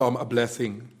a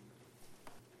blessing.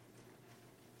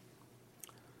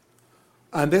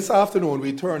 And this afternoon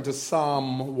we turn to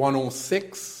Psalm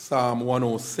 106. Psalm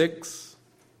 106.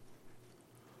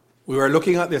 We were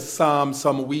looking at this psalm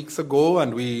some weeks ago,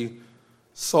 and we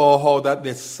saw how that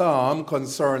this psalm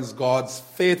concerns God's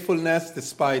faithfulness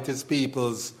despite his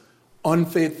people's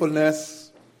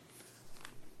unfaithfulness.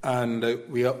 And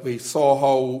we saw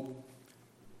how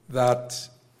that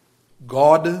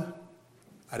God,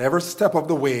 at every step of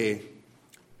the way,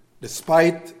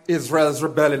 despite Israel's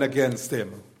rebellion against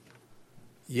him,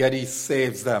 yet he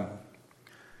saves them.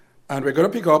 And we're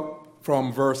going to pick up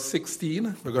from verse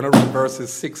 16. We're going to read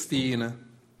verses 16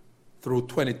 through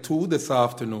 22 this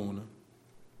afternoon.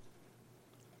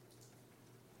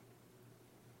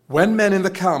 When men in the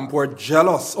camp were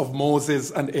jealous of Moses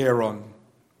and Aaron,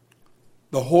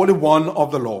 the Holy One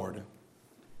of the Lord,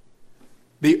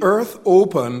 the earth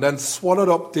opened and swallowed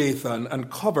up Dathan and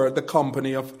covered the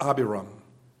company of Abiram.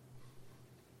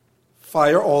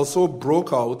 Fire also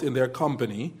broke out in their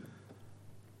company.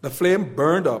 The flame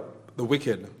burned up the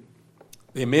wicked.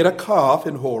 They made a calf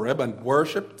in Horeb and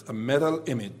worshipped a metal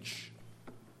image.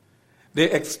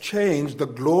 They exchanged the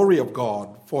glory of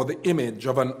God for the image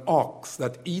of an ox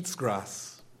that eats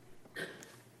grass.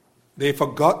 They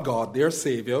forgot God, their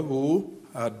Savior, who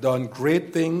had done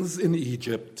great things in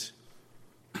Egypt,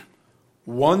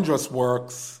 wondrous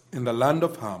works in the land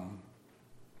of Ham,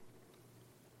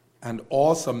 and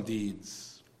awesome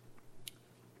deeds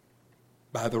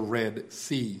by the Red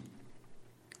Sea.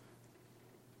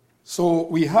 So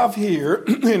we have here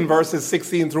in verses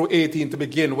 16 through 18 to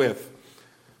begin with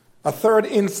a third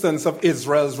instance of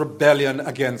Israel's rebellion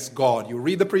against God. You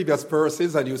read the previous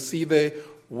verses and you see the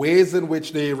ways in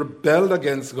which they rebelled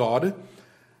against God.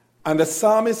 And the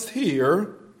psalmist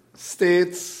here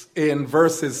states in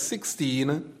verses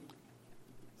 16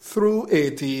 through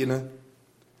 18,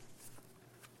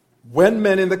 when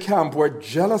men in the camp were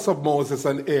jealous of Moses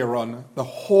and Aaron, the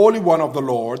Holy One of the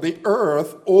Lord, the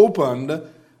earth opened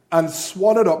and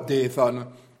swallowed up Dathan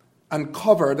and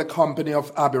covered the company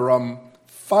of Abiram.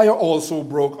 Fire also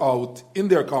broke out in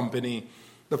their company.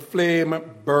 The flame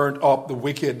burned up the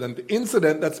wicked. And the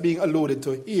incident that's being alluded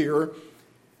to here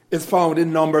is found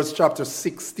in Numbers chapter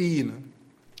 16.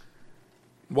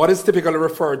 What is typically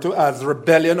referred to as the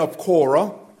rebellion of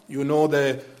Korah. You know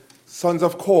the sons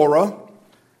of Korah.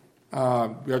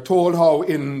 We are told how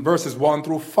in verses 1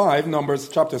 through 5, Numbers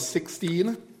chapter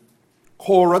 16,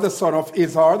 Korah, the son of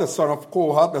Izhar, the son of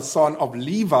Kohath, the son of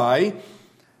Levi,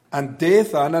 and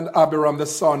Dathan and Abiram, the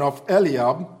son of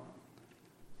Eliab,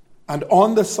 and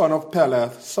On, the son of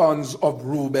Peleth, sons of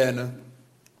Reuben,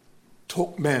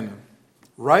 took men.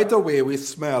 Right away we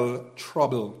smell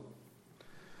trouble.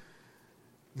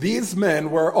 These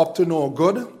men were up to no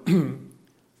good.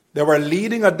 They were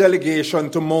leading a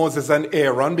delegation to Moses and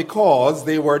Aaron because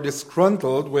they were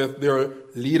disgruntled with their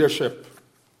leadership.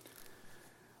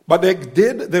 But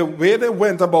the way they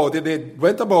went about it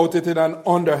in an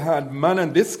underhand manner.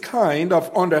 And this kind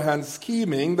of underhand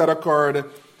scheming that occurred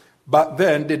back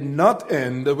then did not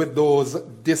end with those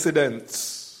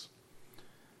dissidents.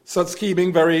 Such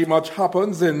scheming very much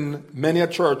happens in many a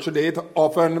church today. It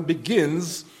often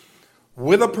begins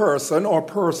with a person or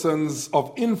persons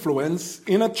of influence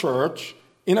in a church,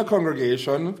 in a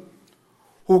congregation,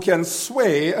 who can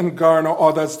sway and garner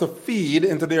others to feed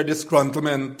into their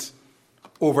disgruntlement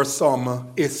over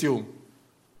some issue.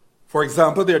 For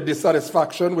example, their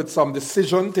dissatisfaction with some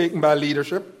decision taken by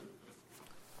leadership,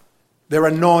 their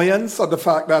annoyance at the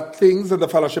fact that things in the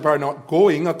fellowship are not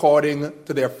going according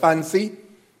to their fancy,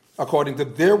 according to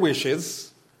their wishes.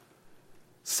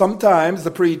 Sometimes the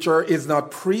preacher is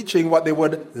not preaching what they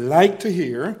would like to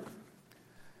hear.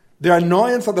 Their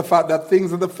annoyance at the fact that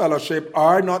things in the fellowship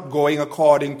are not going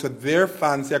according to their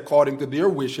fancy, according to their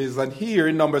wishes. And here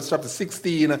in Numbers chapter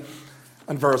 16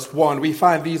 and verse 1, we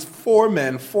find these four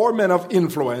men of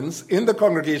influence in the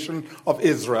congregation of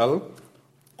Israel,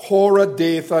 Korah,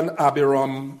 Dathan,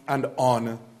 Abiram, and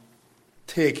On,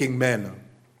 taking men.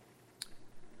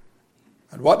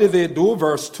 And what did they do?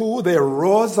 Verse 2, they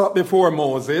rose up before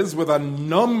Moses with a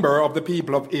number of the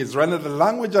people of Israel. And the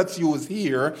language that's used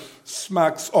here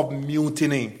smacks of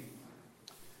mutiny.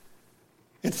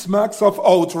 It smacks of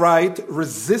outright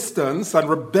resistance and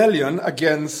rebellion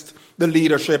against the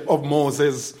leadership of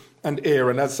Moses and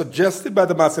Aaron, as suggested by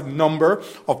the massive number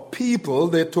of people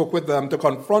they took with them to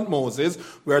confront Moses.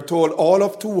 We are told all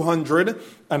of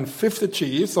 250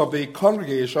 chiefs of the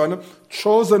congregation,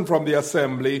 chosen from the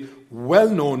assembly,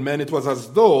 well-known men. It was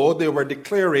as though they were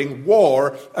declaring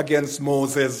war against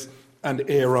Moses and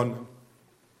Aaron.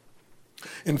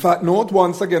 In fact, note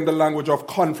once again the language of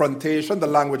confrontation, the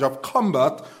language of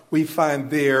combat we find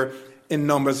there in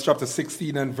Numbers chapter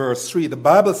 16 and verse 3. The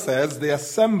Bible says they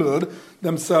assembled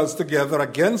themselves together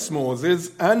against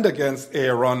Moses and against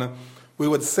Aaron. We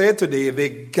would say today they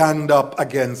ganged up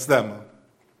against them.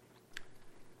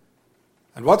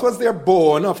 And what was their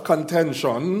bone of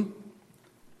contention?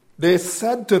 They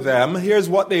said to them, here's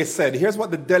what they said, here's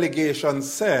what the delegation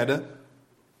said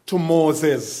to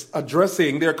Moses,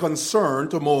 addressing their concern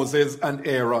to Moses and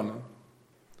Aaron.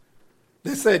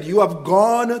 They said, you have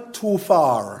gone too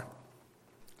far.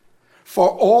 For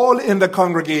all in the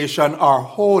congregation are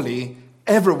holy,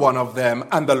 every one of them,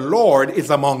 and the Lord is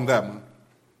among them.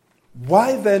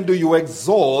 Why then do you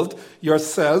exalt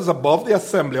yourselves above the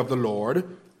assembly of the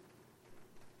Lord?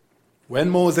 When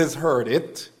Moses heard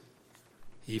it,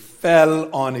 he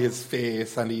fell on his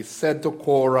face, and he said to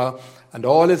Korah and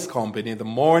all his company, in the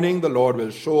morning the Lord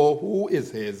will show who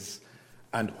is his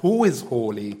and who is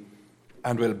holy,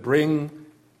 and will bring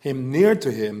him near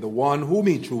to him. The one whom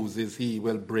he chooses, he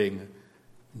will bring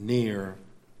near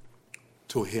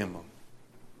to him.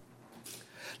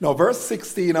 Now, verse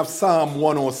 16 of Psalm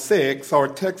 106, our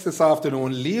text this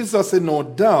afternoon, leaves us in no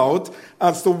doubt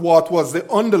as to what was the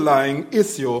underlying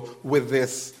issue with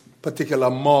this particular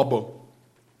mob.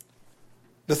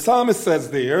 The psalmist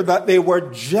says there that they were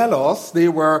jealous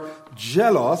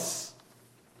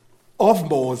of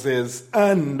Moses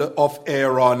and of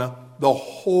Aaron, the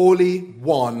Holy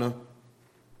One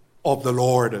of the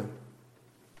Lord.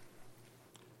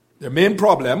 Their main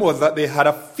problem was that they had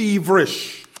a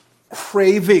feverish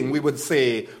craving, we would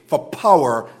say, for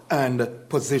power and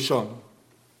position.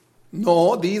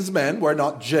 No, these men were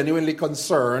not genuinely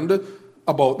concerned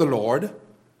about the Lord.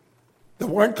 They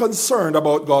weren't concerned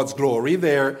about God's glory,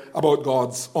 about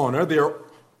God's honor.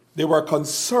 They were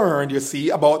concerned, you see,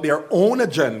 about their own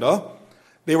agenda.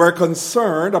 They were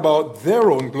concerned about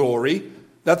their own glory.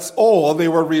 That's all they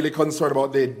were really concerned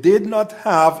about. They did not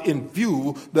have in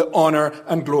view the honor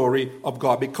and glory of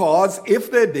God. Because if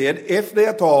they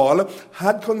at all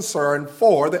had concern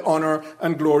for the honor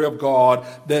and glory of God,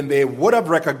 then they would have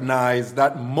recognized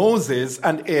that Moses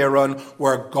and Aaron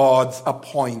were God's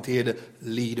appointed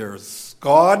leaders.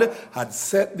 God had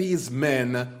set these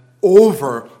men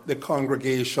over the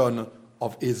congregation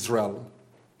of Israel.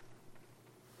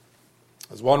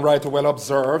 As one writer well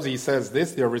observes, he says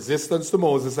this: their resistance to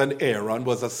Moses and Aaron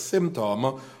was a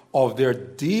symptom of their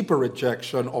deeper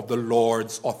rejection of the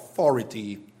Lord's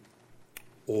authority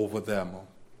over them.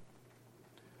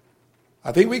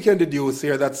 I think we can deduce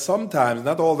here that sometimes,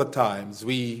 not all the times,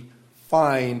 we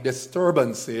find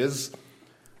disturbances,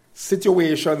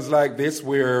 situations like this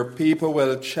where people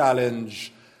will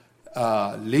challenge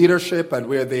leadership and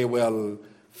where they will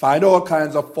find all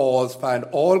kinds of faults, find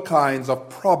all kinds of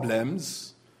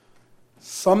problems.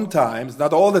 Sometimes,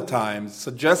 not all the time,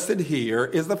 suggested here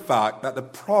is the fact that the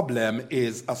problem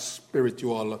is a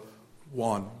spiritual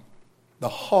one. The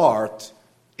heart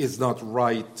is not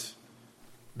right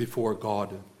before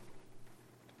God.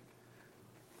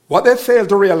 What they failed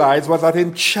to realize was that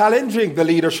in challenging the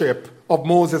leadership of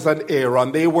Moses and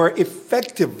Aaron, they were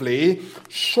effectively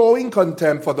showing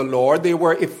contempt for the Lord. They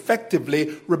were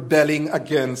effectively rebelling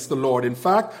against the Lord. In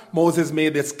fact, Moses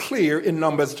made this clear in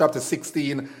Numbers chapter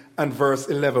 16 and verse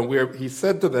 11, where he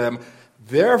said to them,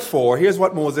 therefore, here's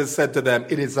what Moses said to them: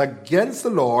 it is against the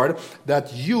Lord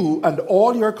that you and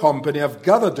all your company have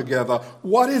gathered together.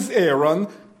 What is Aaron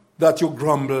that you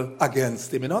grumble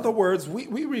against him? In other words,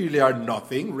 we really are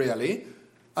nothing, really.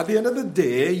 At the end of the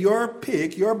day, your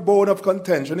pick, your bone of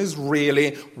contention is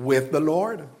really with the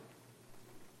Lord.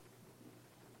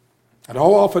 And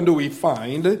how often do we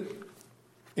find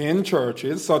in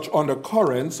churches such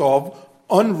undercurrents of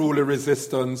unruly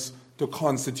resistance to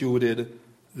constituted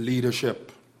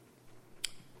leadership?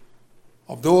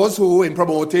 Of those who, in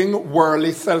promoting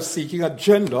worldly self-seeking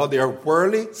agenda, their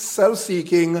worldly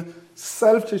self-seeking,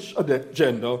 selfish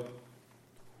agenda,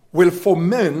 will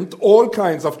foment all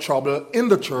kinds of trouble in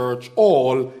the church,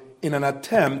 all in an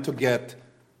attempt to get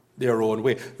their own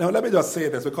way. Now, let me just say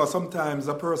this, because sometimes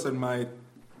a person might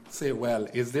say, well,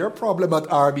 is there a problem at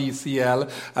RBCL?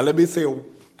 And let me say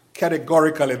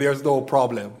categorically, there's no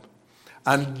problem.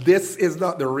 And this is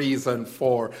not the reason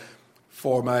for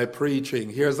my preaching.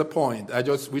 Here's the point.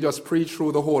 We just preach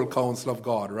through the whole counsel of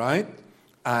God, right?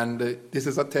 And this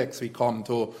is a text we come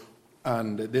to,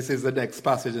 and this is the next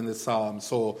passage in the Psalm.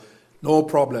 So no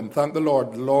problem. Thank the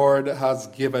Lord. The Lord has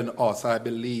given us, I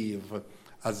believe,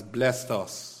 has blessed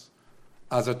us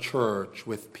as a church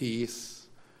with peace,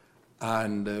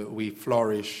 and we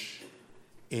flourish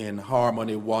in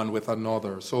harmony one with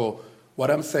another. So What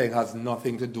I'm saying has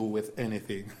nothing to do with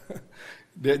anything.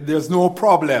 There's no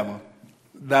problem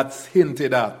that's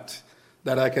hinted at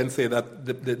that I can say that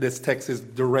this text is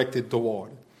directed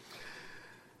toward.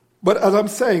 But as I'm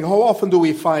saying, how often do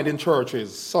we find in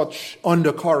churches such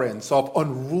undercurrents of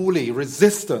unruly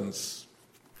resistance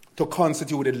to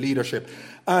constituted leadership?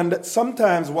 And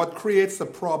sometimes what creates the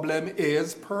problem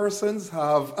is persons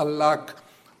have a lack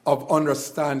of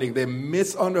understanding. They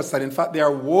misunderstand. In fact, they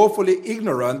are woefully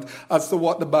ignorant as to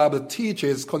what the Bible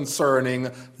teaches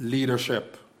concerning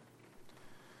leadership.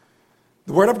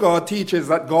 The Word of God teaches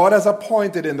that God has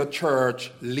appointed in the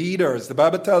church leaders. The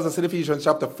Bible tells us in Ephesians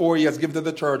chapter 4, He has given to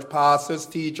the church pastors,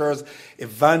 teachers,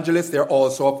 evangelists. They're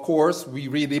also, of course, we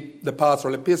read the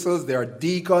pastoral epistles, they are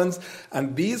deacons.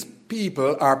 And these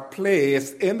people are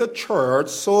placed in the church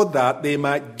so that they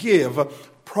might give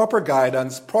proper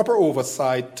guidance, proper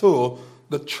oversight to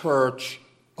the church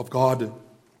of God.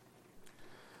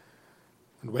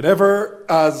 And whenever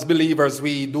as believers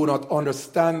we do not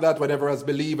understand that, whenever as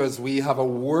believers we have a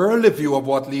worldly view of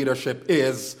what leadership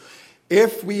is,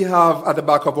 if we have at the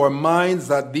back of our minds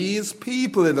that these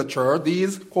people in the church,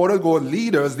 these quote-unquote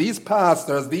leaders, these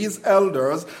pastors, these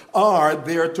elders are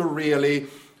there to really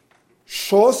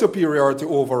show superiority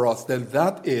over us, then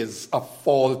that is a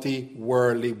faulty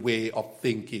worldly way of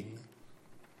thinking.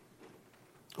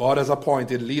 God has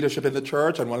appointed leadership in the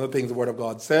church, and one of the things the Word of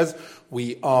God says,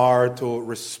 we are to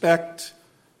respect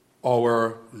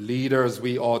our leaders,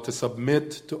 we ought to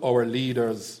submit to our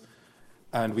leaders,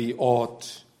 and we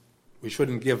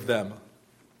shouldn't give them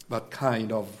that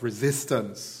kind of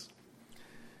resistance.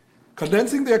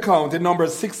 Condensing the account in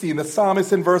Numbers 16, the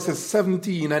psalmist in verses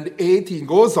 17 and 18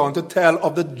 goes on to tell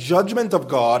of the judgment of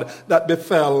God that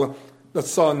befell the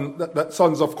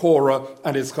sons of Korah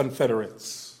and his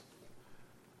confederates.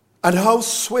 And how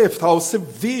swift, how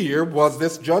severe was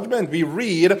this judgment? We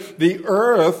read, the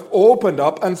earth opened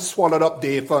up and swallowed up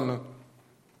Dathan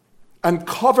and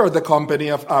covered the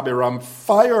company of Abiram.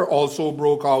 Fire also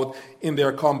broke out in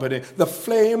their company. The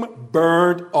flame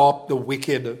burned up the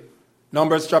wicked.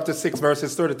 Numbers chapter 6,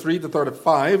 verses 33 to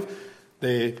 35,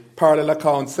 the parallel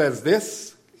account says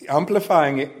this,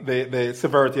 amplifying the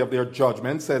severity of their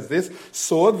judgment, says this,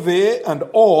 so they and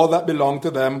all that belonged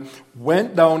to them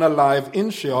went down alive in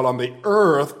Sheol, and the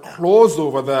earth closed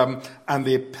over them, and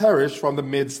they perished from the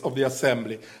midst of the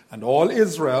assembly. And all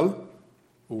Israel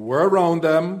who were around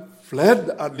them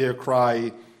fled at their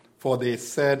cry, for they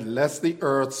said, lest the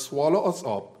earth swallow us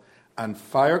up, and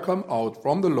fire come out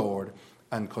from the Lord,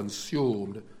 and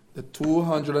consumed the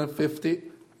 250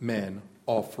 men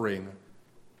offering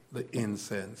the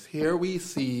incense. Here we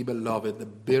see, beloved, the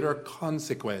bitter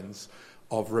consequence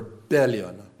of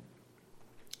rebellion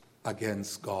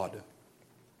against God.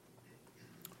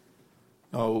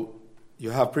 Now,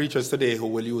 you have preachers today who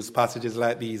will use passages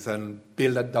like these and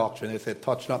build a doctrine. They say,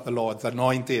 touch not the Lord's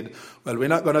anointed. Well, we're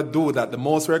not going to do that. The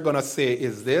most we're going to say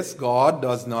is this: God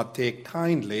does not take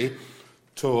kindly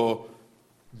to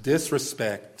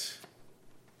disrespect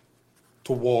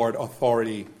toward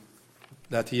authority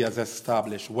that he has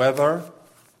established, whether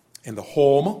in the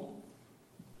home,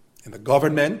 in the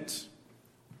government,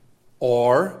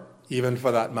 or even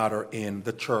for that matter in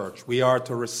the church. We are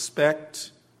to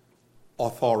respect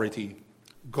authority.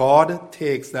 God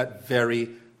takes that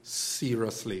very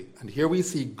seriously. And here we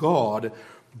see God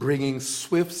bringing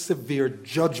swift, severe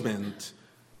judgment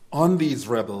on these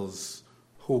rebels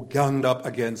who ganged up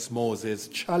against Moses,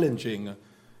 challenging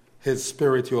his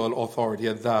spiritual authority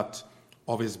and that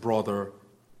of his brother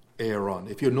Aaron.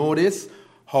 If you notice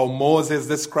how Moses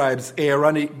describes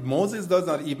Aaron, Moses does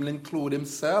not even include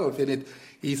himself in it.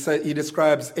 He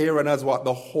describes Aaron as what?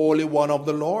 The Holy One of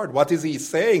the Lord. What is he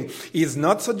saying? He's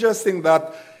not suggesting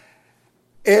that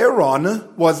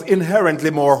Aaron was inherently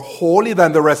more holy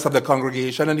than the rest of the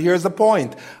congregation. And here's the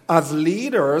point. As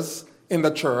leaders in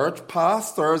the church,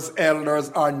 pastors, elders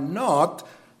are not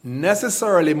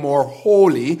necessarily more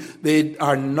holy. They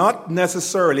are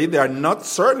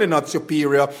certainly not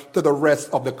superior to the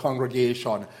rest of the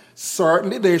congregation.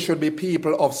 Certainly they should be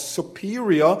people of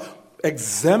superior,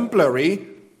 exemplary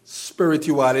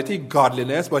spirituality,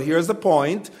 godliness. But here's the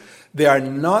point. They are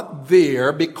not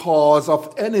there because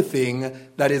of anything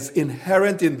that is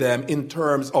inherent in them in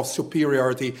terms of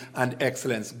superiority and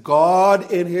excellence.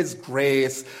 God, in His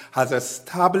grace, has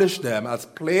established them, has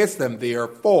placed them there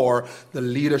for the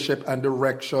leadership and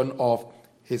direction of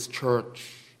His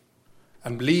church.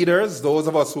 And leaders, those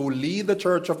of us who lead the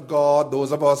church of God,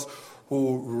 those of us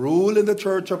who rule in the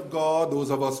church of God, those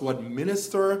of us who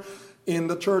administer in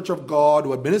the church of God,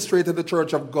 who administrate in the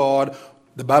church of God,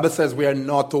 the Bible says we are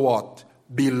not to what?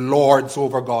 Be lords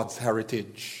over God's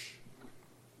heritage.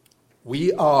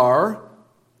 We are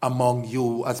among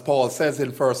you, as Paul says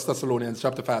in 1 Thessalonians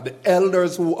chapter 5. The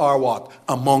elders who are what?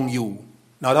 Among you.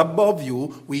 Not above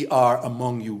you, we are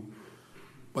among you.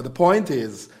 But the point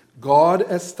is, God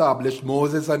established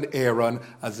Moses and Aaron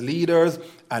as leaders,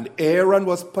 and Aaron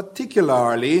was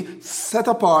particularly set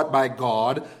apart by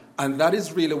God, and that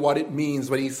is really what it means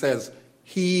when he says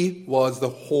he was the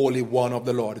Holy One of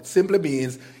the Lord. It simply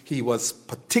means he was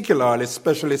particularly,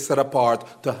 specially set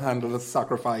apart to handle the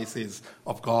sacrifices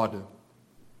of God.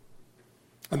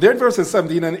 And then verses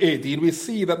 17 and 18, we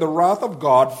see that the wrath of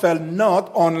God fell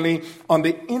not only on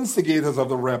the instigators of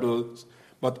the rebels,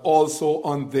 but also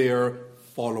on their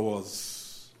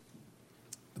followers.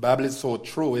 The Bible is so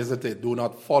true, isn't it? Do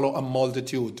not follow a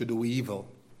multitude to do evil.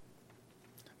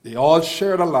 They all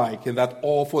shared alike in that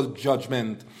awful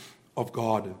judgment of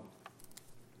God.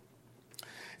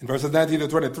 In verses 19 to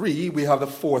 23, we have the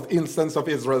fourth instance of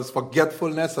Israel's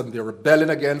forgetfulness and their rebellion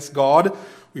against God.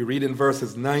 We read in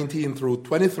verses 19 through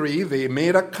 23, they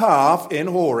made a calf in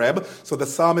Horeb. So the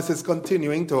psalmist is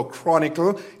continuing to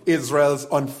chronicle Israel's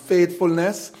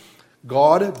unfaithfulness.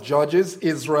 God judges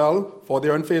Israel for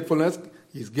their unfaithfulness.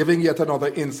 He's giving yet another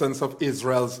instance of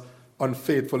Israel's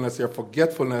unfaithfulness, their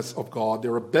forgetfulness of God,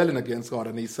 their rebellion against God.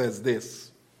 And he says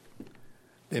this: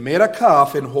 they made a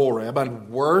calf in Horeb and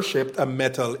worshipped a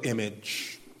metal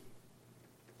image.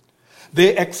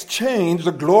 They exchanged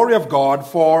the glory of God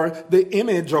for the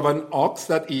image of an ox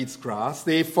that eats grass.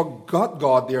 They forgot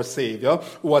God, their Savior,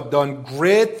 who had done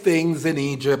great things in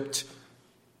Egypt,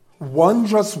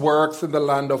 wondrous works in the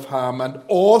land of Ham, and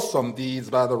awesome deeds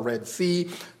by the Red Sea.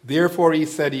 Therefore he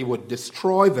said he would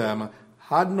destroy them,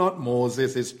 had not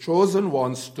Moses, his chosen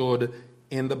one, stood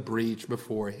in the breach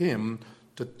before him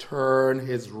to turn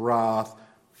his wrath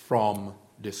from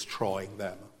destroying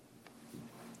them.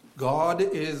 God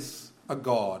is a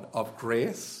God of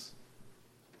grace.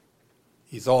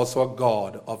 He's also a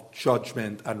God of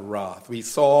judgment and wrath. We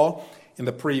saw in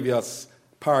the previous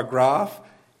paragraph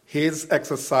his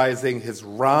exercising his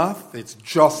wrath, its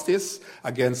justice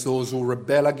against those who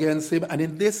rebel against him. And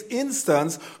in this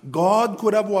instance, God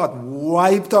could have what?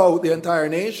 Wiped out the entire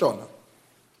nation.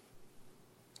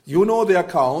 You know the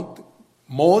account.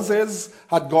 Moses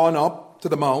had gone up to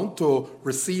the mount to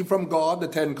receive from God the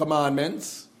 10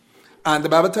 Commandments. And the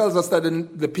Bible tells us that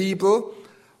the people,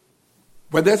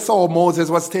 when they saw Moses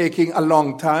was taking a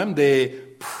long time, they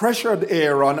pressured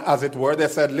Aaron, as it were. They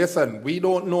said, listen, we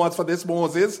don't know as for this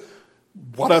Moses,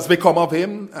 what has become of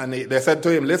him? And they said to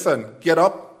him, listen, get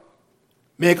up,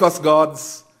 make us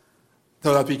gods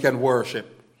so that we can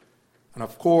worship. And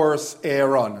of course,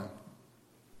 Aaron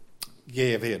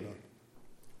gave in.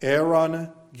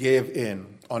 Aaron gave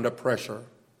in under pressure.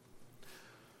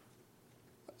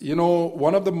 You know,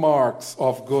 one of the marks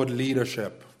of good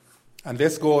leadership, and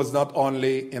this goes not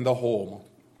only in the home,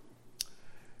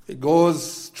 it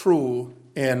goes true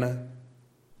in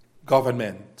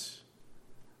government.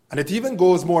 And it even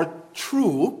goes more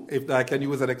true, if I can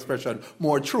use that expression,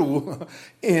 more true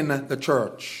in the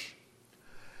church.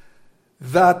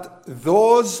 That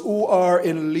those who are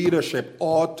in leadership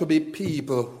ought to be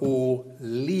people who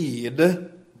lead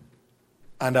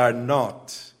and are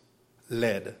not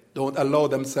led. Don't allow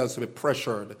themselves to be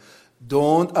pressured.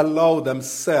 Don't allow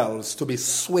themselves to be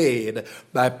swayed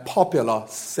by popular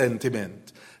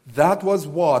sentiment. That was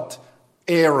what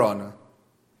Aaron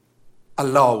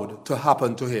allowed to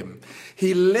happen to him.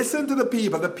 He listened to the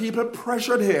people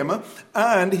pressured him,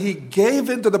 and he gave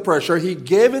into the pressure, he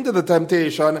gave into the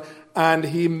temptation, and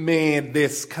he made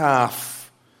this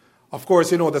calf. Of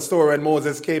course, you know the story when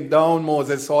Moses came down,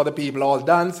 Moses saw the people all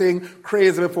dancing,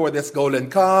 crazy before this golden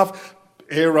calf.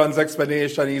 Aaron's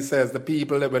explanation, he says, the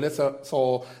people, when they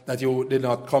saw that you did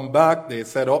not come back, they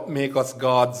said, oh, make us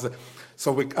gods.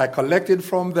 So I collected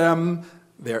from them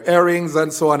their earrings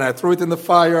and so on. I threw it in the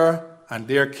fire, and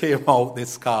there came out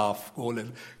this calf,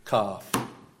 golden calf.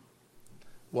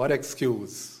 What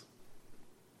excuse?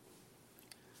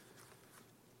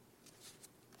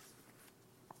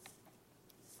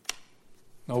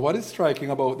 Now, what is striking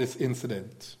about this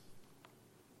incident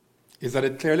is that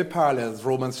it clearly parallels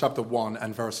Romans chapter 1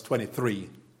 and verse 23,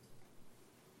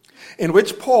 in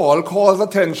which Paul calls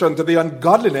attention to the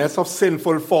ungodliness of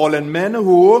sinful fallen men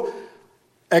who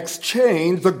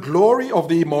exchange the glory of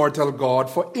the immortal God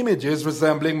for images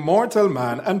resembling mortal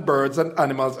man and birds and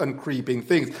animals and creeping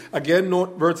things. Again,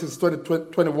 note verses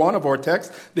 21 of our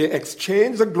text. They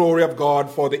exchange the glory of God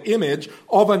for the image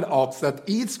of an ox that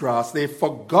eats grass. They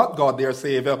forgot God, their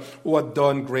Savior, who had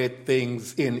done great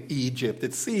things in Egypt.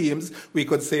 It seems we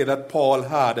could say that Paul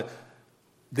had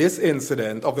this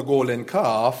incident of the golden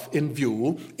calf in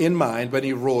view, in mind, when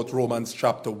he wrote Romans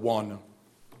chapter 1.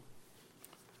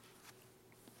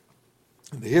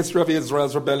 In the history of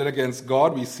Israel's rebellion against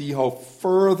God, we see how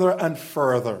further and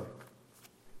further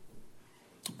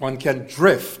one can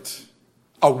drift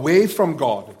away from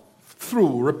God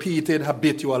through repeated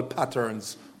habitual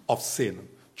patterns of sin.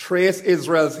 Trace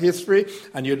Israel's history,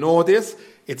 and you notice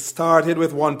it started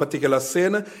with one particular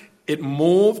sin. It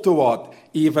moved to what?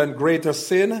 Even greater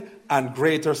sin and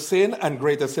greater sin and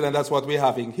greater sin, and that's what we're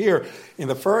having here. In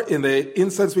the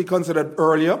instance we considered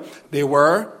earlier, they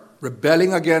were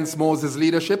rebelling against Moses'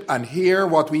 leadership, and here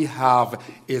what we have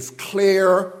is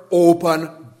clear, open,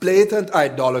 blatant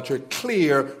idolatry,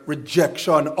 clear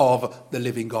rejection of the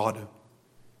living God.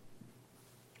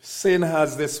 Sin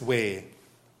has this way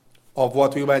of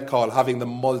what we might call having the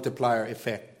multiplier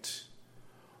effect,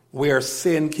 where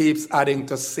sin keeps adding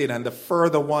to sin, and the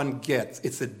further one gets,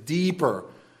 it's the deeper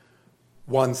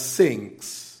one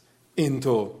sinks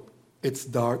into its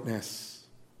darkness.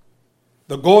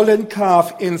 The golden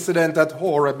calf incident at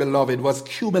Horeb, beloved, was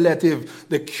cumulative,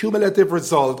 the cumulative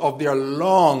result of their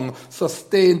long,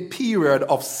 sustained period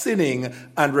of sinning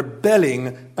and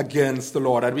rebelling against the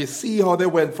Lord. And we see how they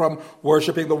went from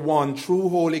worshiping the one true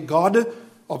holy God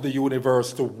of the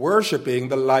universe to worshiping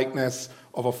the likeness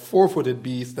of a four-footed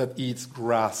beast that eats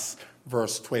grass,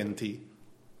 verse 20.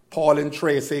 Paul, in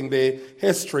tracing the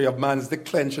history of man's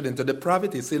declension into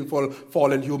depravity, sinful,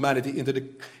 fallen humanity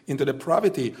into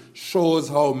depravity, shows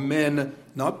how men,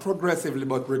 not progressively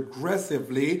but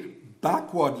regressively,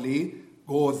 backwardly,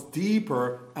 goes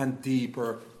deeper and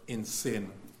deeper in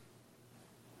sin.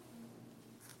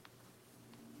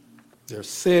 Their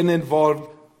sin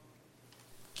involved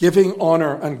giving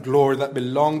honor and glory that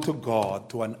belong to God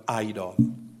to an idol,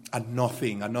 a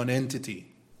nothing, a non-entity.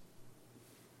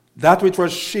 That which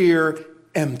was sheer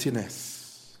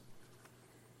emptiness.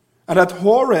 And at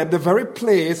Horeb, the very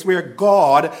place where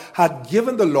God had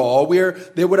given the law, where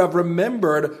they would have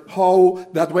remembered how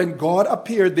that when God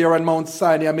appeared there on Mount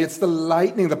Sinai amidst the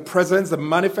lightning, the presence, the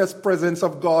manifest presence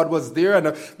of God was there,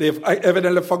 and they've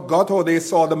evidently forgot how they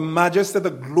saw the majesty, the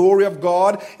glory of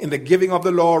God in the giving of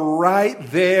the law right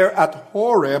there at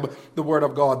Horeb. The Word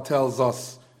of God tells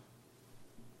us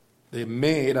they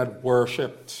made and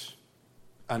worshipped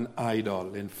an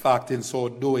idol. In fact, in so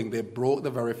doing, they broke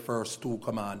the very first two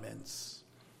commandments.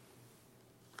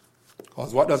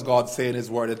 Because what does God say in His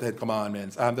Word, the Ten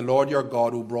Commandments? I am the Lord your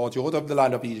God who brought you out of the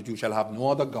land of Egypt. You shall have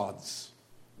no other gods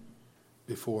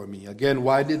before me. Again,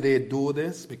 why did they do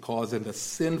this? Because in the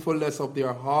sinfulness of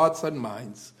their hearts and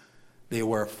minds, they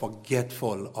were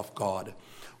forgetful of God.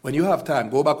 When you have time,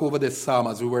 go back over this psalm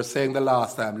as we were saying the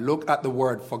last time. Look at the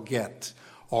word forget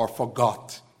or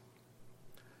forgot.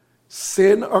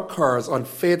 Sin occurs,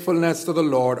 unfaithfulness to the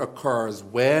Lord occurs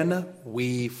when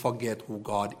we forget who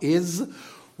God is,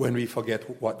 when we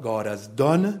forget what God has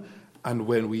done, and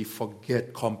when we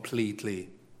forget completely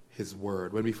His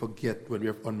Word, when we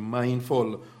are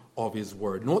unmindful of His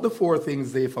Word. Note the four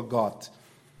things they forgot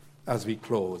as we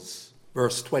close.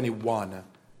 Verse 21,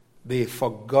 they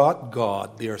forgot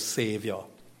God, their Savior.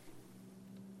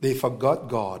 They forgot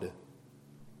God,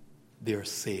 their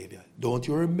Savior. Don't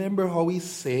you remember how He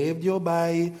saved you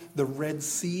by the Red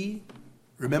Sea?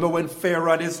 Remember when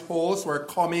Pharaoh and his hosts were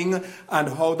coming and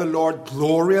how the Lord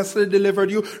gloriously delivered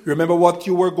you? Remember what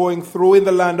you were going through in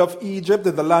the land of Egypt,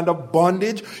 in the land of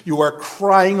bondage? You were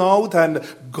crying out and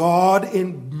God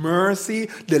in mercy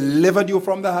delivered you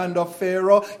from the hand of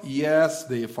Pharaoh? Yes,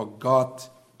 they forgot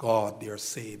God, their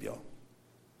Savior.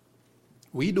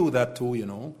 We do that too, you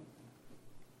know.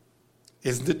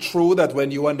 Isn't it true that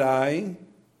when you and I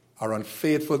are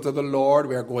unfaithful to the Lord,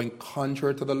 we are going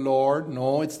contrary to the Lord?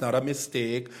 No, it's not a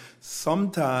mistake.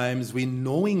 Sometimes we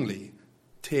knowingly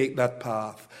take that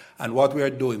path. And what we are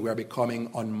doing, we are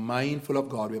becoming unmindful of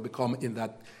God. We have become, in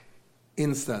that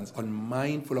instance,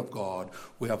 unmindful of God.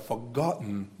 We have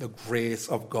forgotten the grace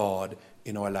of God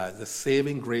in our lives, the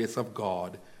saving grace of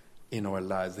God in our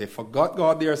lives. They forgot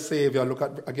God, their Savior. Look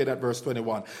again at verse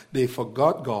 21. They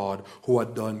forgot God who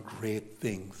had done great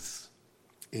things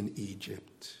in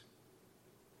Egypt.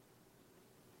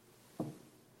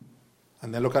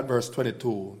 And then look at verse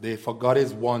 22. They forgot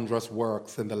His wondrous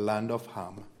works in the land of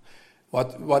Ham.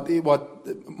 What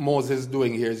Moses is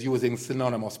doing here is using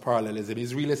synonymous parallelism.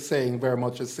 He's really saying very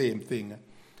much the same thing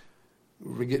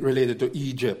related to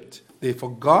Egypt. They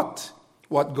forgot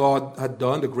what God had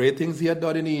done, the great things He had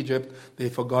done in Egypt. They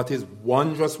forgot His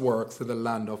wondrous works in the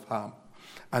land of Ham.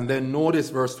 And then notice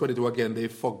verse 22 again. They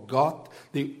forgot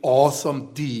the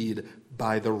awesome deed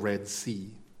by the Red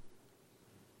Sea.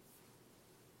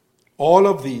 All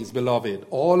of these, beloved,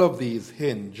 all of these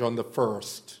hinge on the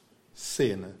first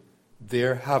sin,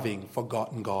 their having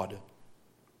forgotten God.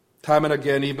 Time and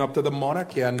again, even up to the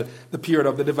monarchy and the period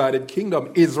of the divided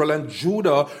kingdom, Israel and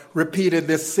Judah repeated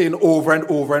this sin over and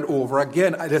over and over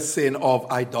again, the sin of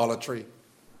idolatry.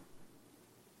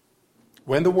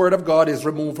 When the Word of God is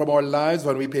removed from our lives,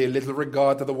 when we pay little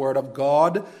regard to the Word of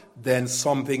God, then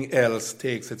something else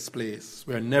takes its place.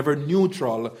 We are never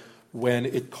neutral when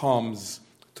it comes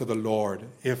to the Lord.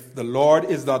 If the Lord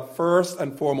is not first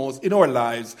and foremost in our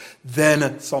lives,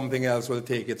 then something else will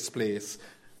take its place.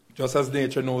 Just as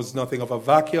nature knows nothing of a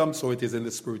vacuum, so it is in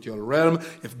the spiritual realm.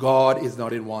 If God is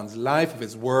not in one's life, if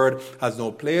His Word has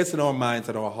no place in our minds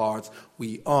and our hearts,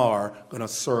 we are going to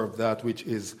serve that which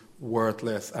is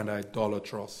worthless and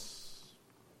idolatrous.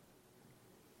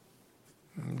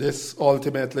 This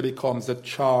ultimately becomes the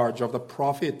charge of the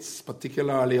prophets,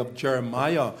 particularly of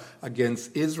Jeremiah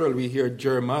against Israel. We hear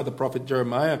Jeremiah, the prophet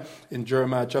Jeremiah, in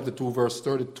Jeremiah chapter 2, verse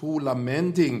 32,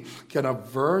 lamenting, "Can a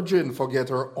virgin forget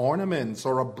her ornaments,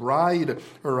 or a bride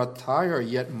her attire?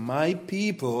 Yet my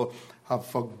people have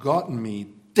forgotten me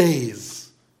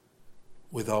days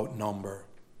without number."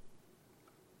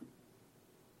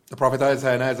 The prophet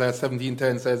Isaiah in Isaiah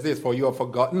 17:10 says this, "For you have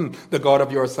forgotten the God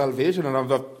of your salvation, and have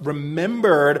not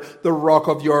remembered the rock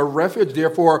of your refuge.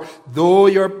 Therefore, though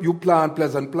you plant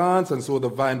pleasant plants, and sow the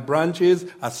vine branches,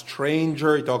 a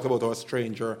stranger," he talks about a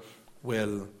stranger,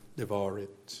 "will devour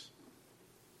it."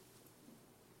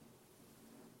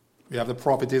 We have the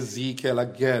prophet Ezekiel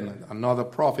again, another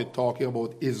prophet talking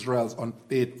about Israel's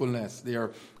unfaithfulness,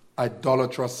 their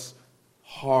idolatrous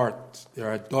heart, their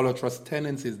idolatrous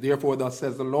tendencies. "Therefore, thus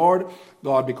says the Lord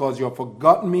God, because you have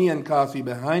forgotten me and cast me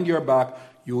behind your back,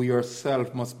 you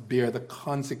yourself must bear the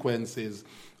consequences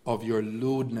of your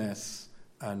lewdness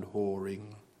and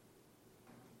whoring."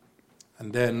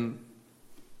 And then,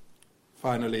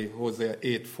 finally, Hosea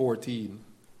 8:14,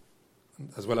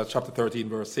 as well as chapter 13,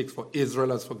 verse 6, "For Israel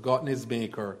has forgotten his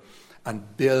Maker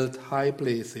and built high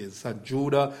places, and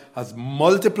Judah has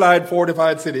multiplied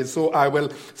fortified cities. So I will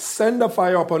send a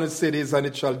fire upon his cities, and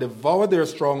it shall devour their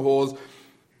strongholds.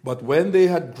 But when they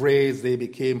had grazed, they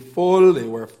became full, they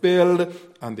were filled,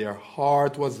 and their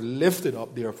heart was lifted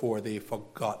up. Therefore they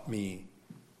forgot me."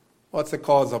 What's the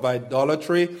cause of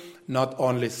idolatry? Not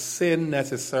only sin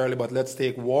necessarily, but let's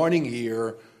take warning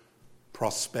here,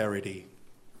 prosperity.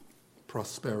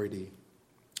 Prosperity.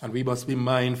 And we must be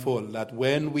mindful that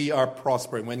when we are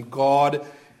prospering, when God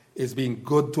is being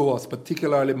good to us,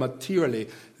 particularly materially,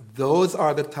 those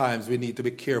are the times we need to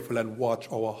be careful and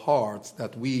watch our hearts,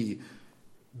 that we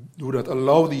do not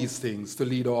allow these things to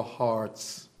lead our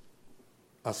hearts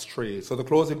astray. So the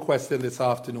closing question this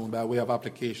afternoon by way of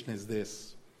application is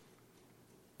this: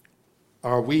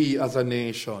 are we as a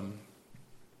nation,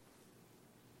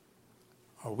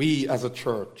 are we as a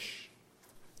church,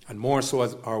 and more so,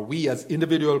 are we as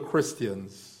individual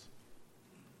Christians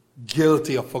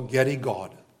guilty of forgetting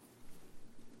God,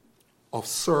 of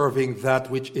serving that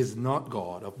which is not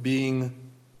God, of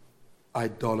being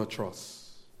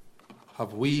idolatrous?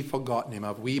 Have we forgotten Him?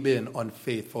 Have we been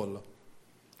unfaithful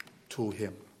to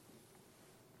Him?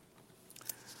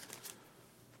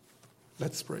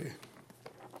 Let's pray.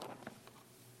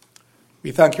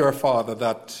 We thank you, our Father,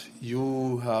 that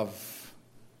you have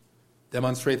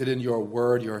demonstrated in your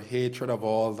word your hatred of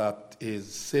all that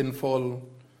is sinful,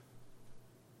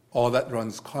 all that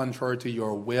runs contrary to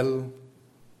your will.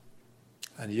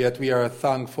 And yet we are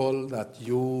thankful that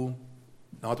you,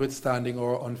 notwithstanding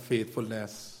our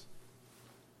unfaithfulness,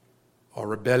 our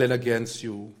rebellion against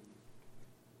you,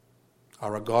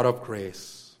 are a God of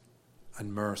grace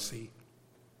and mercy.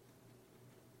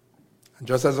 And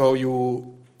just as how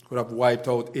you could have wiped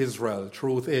out Israel,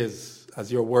 truth is, as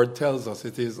your word tells us,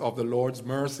 it is of the Lord's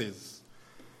mercies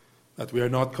that we are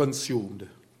not consumed.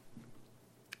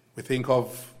 We think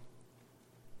of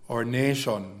our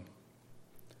nation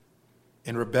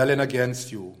in rebellion against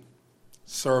you,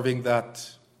 serving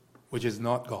that which is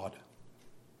not God.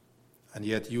 And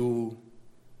yet you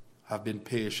have been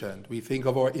patient. We think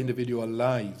of our individual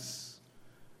lives,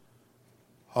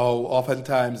 how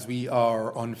oftentimes we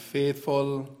are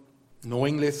unfaithful,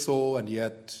 knowingly so, and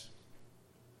yet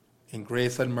in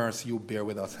grace and mercy you bear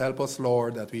with us. Help us,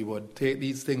 Lord, that we would take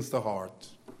these things to heart.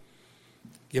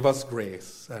 Give us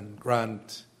grace and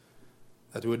grant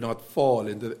that we would not fall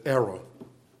into the error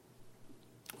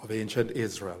of ancient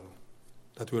Israel,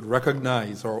 that we would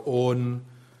recognize our own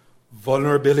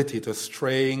vulnerability to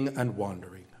straying and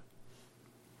wandering.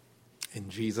 In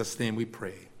Jesus' name we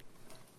pray.